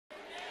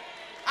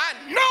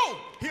know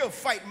he'll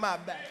fight my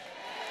battle.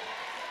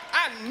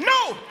 I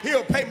know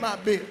he'll pay my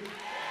bill.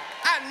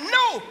 I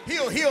know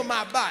he'll heal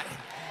my body.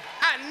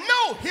 I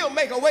know he'll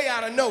make a way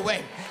out of no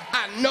way.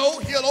 I know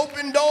he'll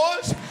open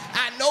doors.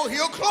 I know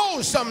he'll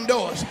close some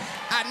doors.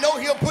 I know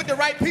he'll put the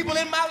right people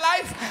in my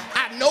life.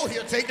 I know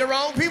he'll take the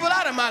wrong people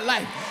out of my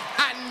life.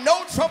 I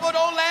know trouble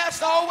don't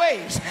last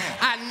always.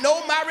 I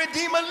know my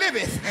Redeemer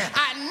liveth.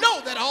 I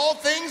know that all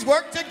things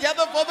work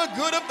together for the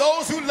good of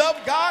those who love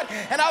God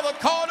and are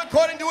called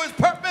according to his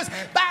purpose.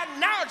 By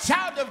now,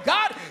 child of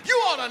God, you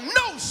ought to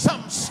know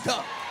some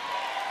stuff.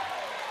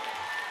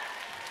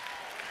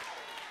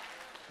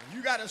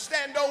 You got to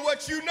stand on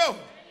what you know,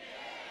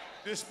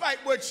 despite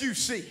what you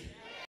see.